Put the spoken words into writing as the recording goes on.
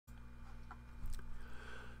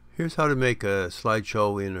Here's how to make a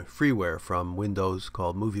slideshow in freeware from Windows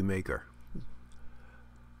called MovieMaker.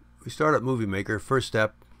 We start at MovieMaker. First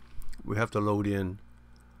step, we have to load in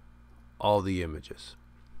all the images.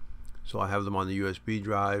 So I have them on the USB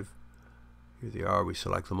drive. Here they are. We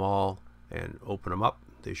select them all and open them up.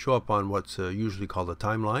 They show up on what's usually called a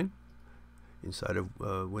timeline inside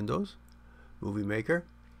of Windows MovieMaker.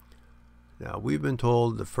 Now we've been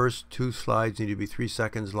told the first two slides need to be 3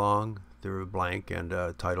 seconds long. They're a blank and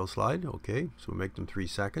a title slide. Okay, so we make them 3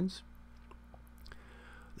 seconds.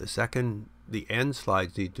 The end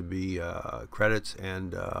slides need to be credits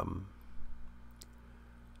and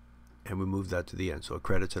we move that to the end. So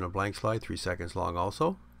credits and a blank slide, 3 seconds long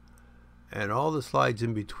also. And all the slides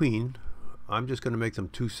in between, I'm just going to make them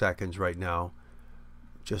 2 seconds right now,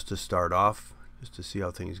 just to start off, just to see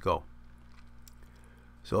how things go.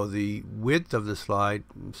 So the width of the slide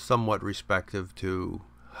is somewhat respective to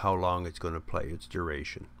how long it's going to play, its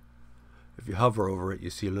duration. If you hover over it, you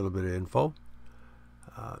see a little bit of info.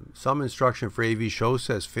 Some instruction for AV show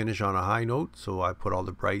says finish on a high note, so I put all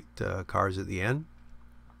the bright cars at the end,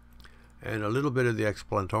 and a little bit of the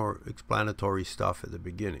explanatory stuff at the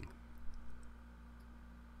beginning.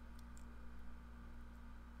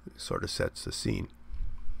 It sort of sets the scene.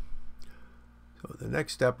 So the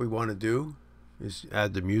next step we want to do is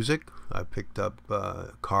add the music. I picked up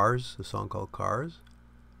Cars, a song called Cars.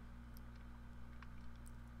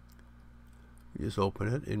 You just open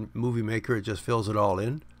it. In MovieMaker, it just fills it all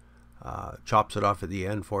in, chops it off at the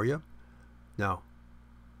end for you. Now,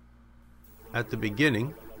 at the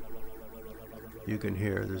beginning, you can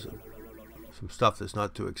hear there's some stuff that's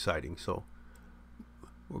not too exciting. So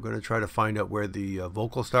we're going to try to find out where the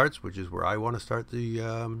vocal starts, which is where I want to start the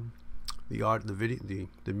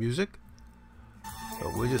music.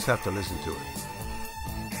 So we'll just have to listen to it.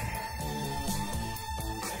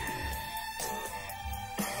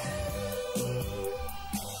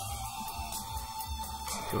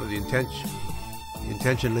 So the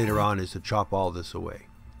intention later on is to chop all this away.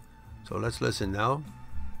 So let's listen now.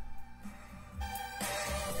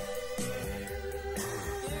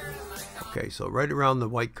 Okay, so right around the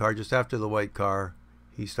white car, just after the white car,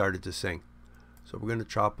 he started to sing. So we're going to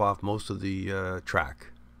chop off most of the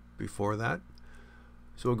track before that.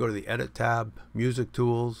 So we'll go to the Edit tab, Music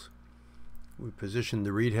Tools. We position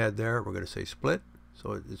the read head there. We're going to say Split.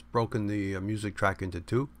 So it's broken the music track into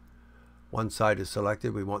two. One side is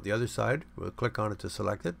selected. We want the other side. We'll click on it to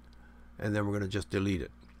select it, and then we're going to just delete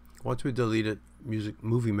it. Once we delete it,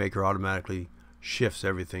 MovieMaker automatically shifts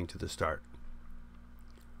everything to the start.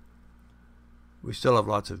 We still have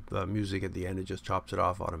lots of music at the end. It just chops it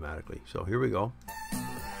off automatically. So here we go.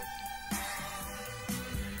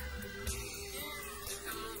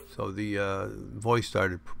 So the voice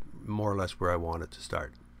started more or less where I want it to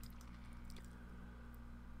start.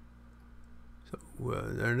 So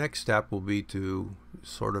our next step will be to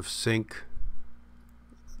sort of sync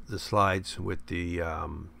the slides with the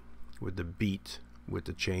beat, with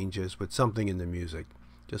the changes, with something in the music,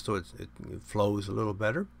 just so it flows a little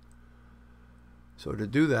better. So to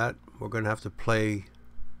do that, we're going to have to play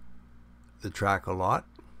the track a lot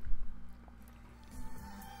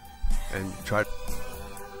and try.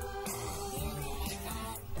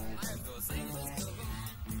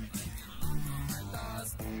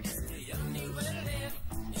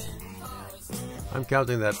 I'm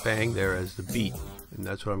counting that bang there as the beat, and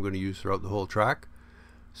that's what I'm going to use throughout the whole track.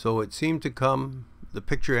 So it seemed to come, the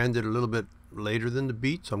picture ended a little bit later than the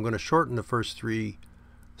beat, so I'm going to shorten the first 3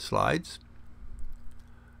 slides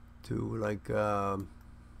to like so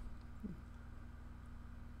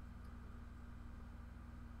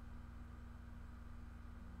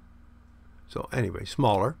anyway,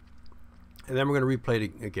 smaller, and then we're going to replay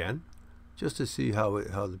it again just to see how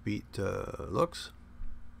the beat looks.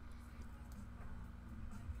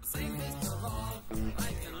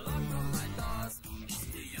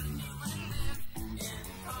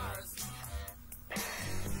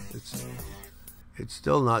 It's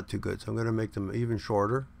still not too good, so I'm going to make them even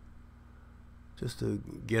shorter just to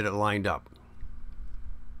get it lined up.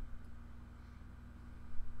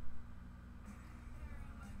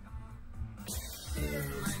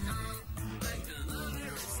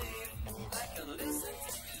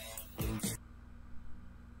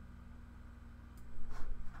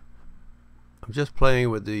 I'm just playing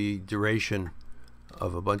with the duration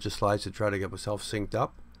of a bunch of slides to try to get myself synced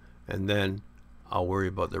up, and then I'll worry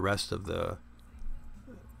about the rest of the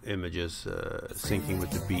images syncing with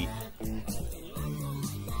the beat.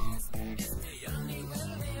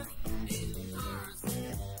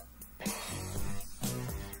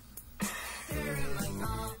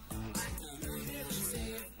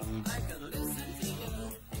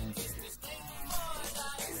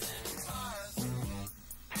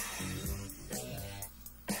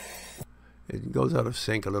 it goes out of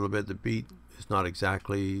sync a little bit. The beat is not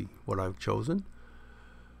exactly what I've chosen.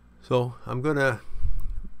 So I'm going to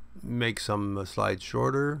make some slides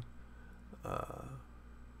shorter.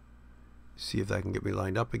 See if that can get me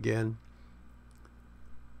lined up again.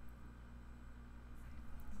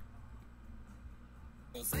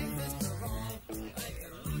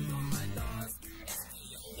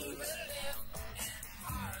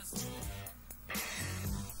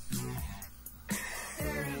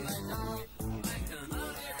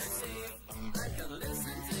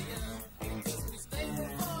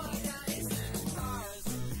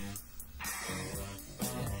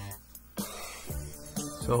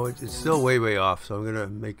 So it's still way off, so I'm going to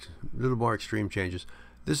make a little more extreme changes.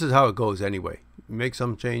 This is how it goes anyway. Make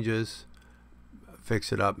some changes,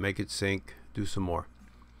 fix it up, make it sync, do some more.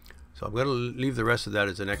 So I'm going to leave the rest of that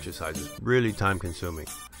as an exercise. It's really time consuming.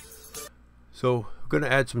 So I'm going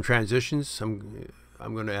to add some transitions. I'm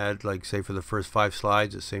going to add, like, say for the first 5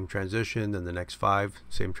 slides, the same transition, then the next 5,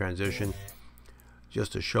 same transition,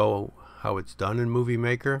 just to show how it's done in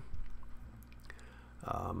MovieMaker.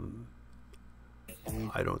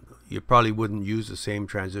 You probably wouldn't use the same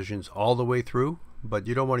transitions all the way through, but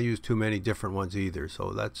you don't want to use too many different ones either.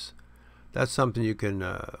 So that's something you can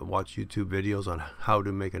watch YouTube videos on how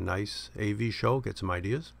to make a nice AV show, get some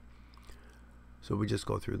ideas. So we just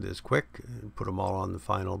go through this quick and put them all on the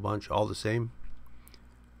final bunch, all the same,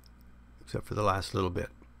 except for the last little bit.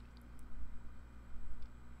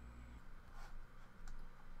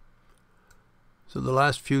 So the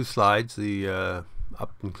last few slides,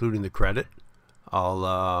 up including the credit,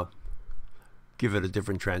 I'll give it a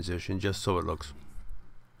different transition just so it looks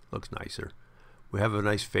nicer. We have a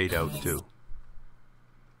nice fade out too.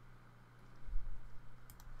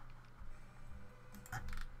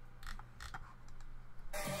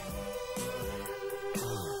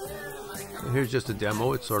 And here's just a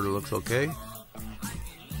demo. It sort of looks okay.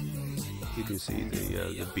 You can see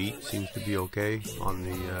the beat seems to be okay on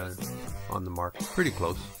the mark, pretty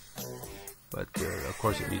close. But of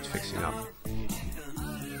course it needs fixing up.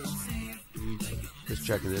 Just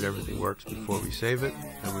checking that everything works before we save it,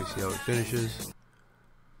 and we see how it finishes.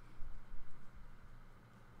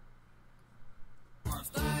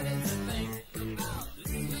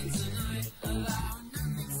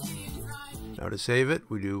 Now to save it,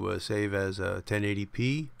 we do save as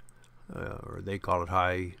 1080p, or they call it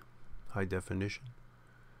high definition.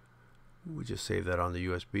 We just save that on the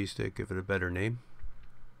USB stick, give it a better name.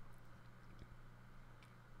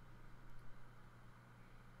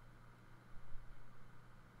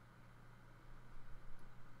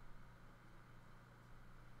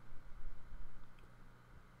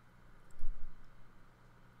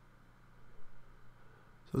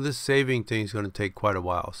 So this saving thing is going to take quite a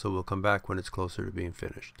while, so we'll come back when it's closer to being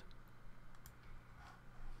finished.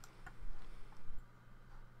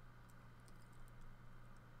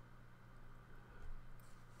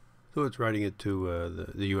 So it's writing it to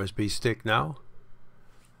the USB stick now,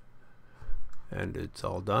 and it's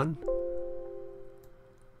all done.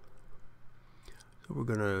 So we're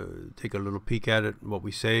going to take a little peek at it, what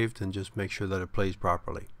we saved, and just make sure that it plays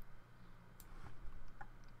properly.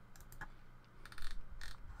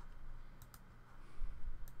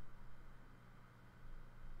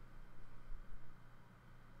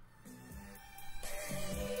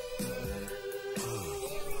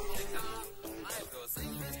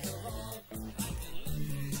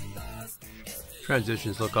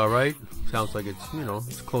 Transitions look alright. Sounds like it's,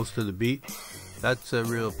 it's close to the beat. That's a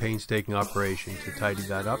real painstaking operation to tidy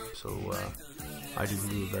that up, so I didn't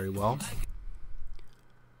do it very well.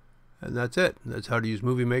 And that's it. That's how to use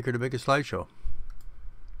MovieMaker to make a slideshow.